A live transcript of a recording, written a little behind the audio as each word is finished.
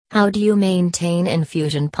How do you maintain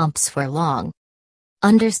infusion pumps for long?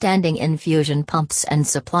 Understanding infusion pumps and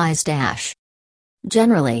supplies.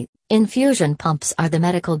 Generally, infusion pumps are the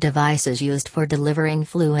medical devices used for delivering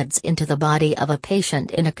fluids into the body of a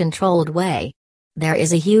patient in a controlled way. There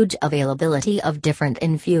is a huge availability of different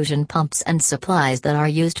infusion pumps and supplies that are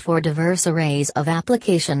used for diverse arrays of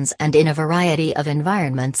applications and in a variety of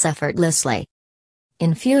environments effortlessly.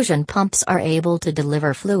 Infusion pumps are able to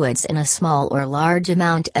deliver fluids in a small or large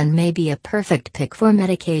amount and may be a perfect pick for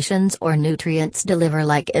medications or nutrients deliver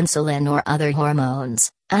like insulin or other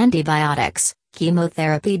hormones, antibiotics,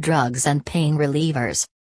 chemotherapy drugs and pain relievers.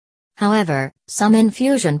 However, some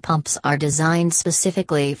infusion pumps are designed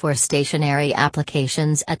specifically for stationary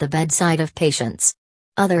applications at the bedside of patients.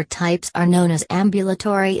 Other types are known as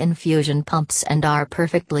ambulatory infusion pumps and are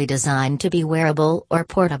perfectly designed to be wearable or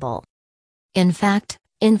portable. In fact,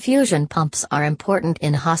 infusion pumps are important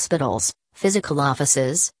in hospitals, physical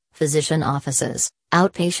offices, physician offices,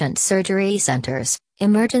 outpatient surgery centers,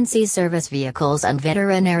 emergency service vehicles and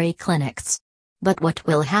veterinary clinics. But what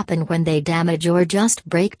will happen when they damage or just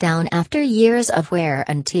break down after years of wear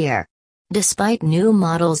and tear? Despite new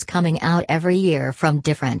models coming out every year from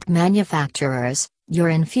different manufacturers, your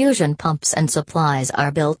infusion pumps and supplies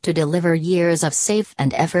are built to deliver years of safe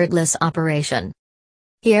and effortless operation.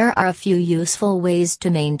 Here are a few useful ways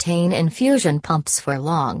to maintain infusion pumps for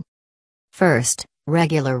long. First,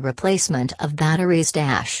 regular replacement of batteries.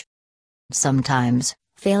 Sometimes,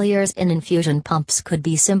 failures in infusion pumps could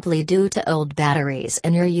be simply due to old batteries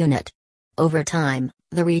in your unit. Over time,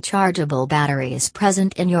 the rechargeable batteries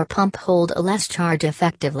present in your pump hold less charge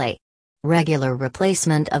effectively. Regular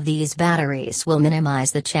replacement of these batteries will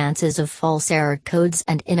minimize the chances of false error codes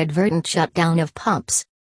and inadvertent shutdown of pumps.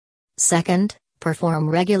 Second, perform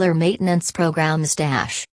regular maintenance programs.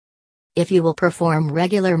 If you will perform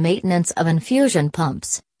regular maintenance of infusion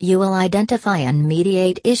pumps, you will identify and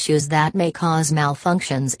mediate issues that may cause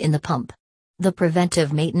malfunctions in the pump. The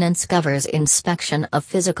preventive maintenance covers inspection of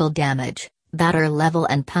physical damage, batter level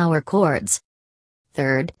and power cords.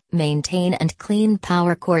 Third, maintain and clean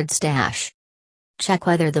power cords. Check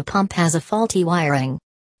whether the pump has a faulty wiring.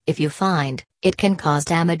 If you find it can cause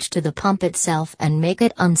damage to the pump itself and make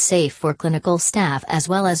it unsafe for clinical staff as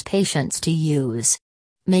well as patients to use.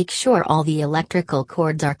 Make sure all the electrical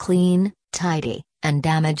cords are clean, tidy, and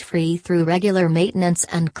damage-free through regular maintenance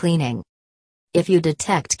and cleaning. If you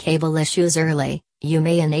detect cable issues early, you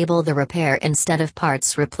may enable the repair instead of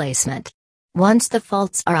parts replacement. Once the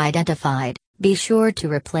faults are identified, be sure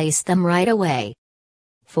to replace them right away.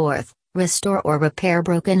 Fourth, restore or repair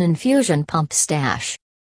broken infusion pumps.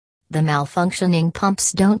 The malfunctioning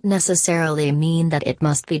pumps don't necessarily mean that it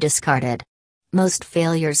must be discarded. Most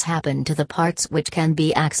failures happen to the parts which can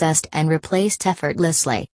be accessed and replaced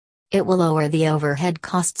effortlessly. It will lower the overhead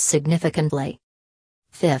costs significantly.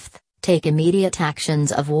 Fifth, take immediate actions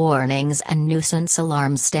of warnings and nuisance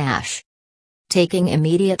alarms. Taking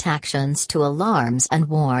immediate actions to alarms and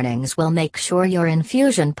warnings will make sure your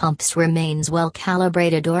infusion pumps remains well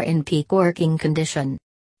calibrated or in peak working condition.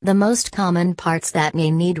 The most common parts that may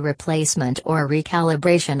need replacement or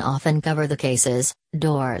recalibration often cover the cases,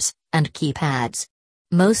 doors, and keypads.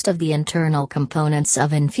 Most of the internal components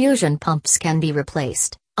of infusion pumps can be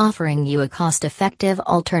replaced, offering you a cost-effective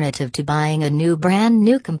alternative to buying a brand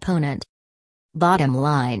new component. Bottom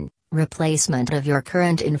line, replacement of your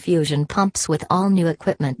current infusion pumps with all new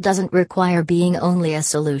equipment doesn't require being only a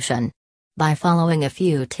solution. By following a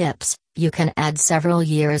few tips, you can add several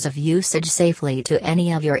years of usage safely to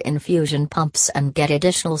any of your infusion pumps and get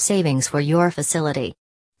additional savings for your facility.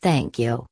 Thank you.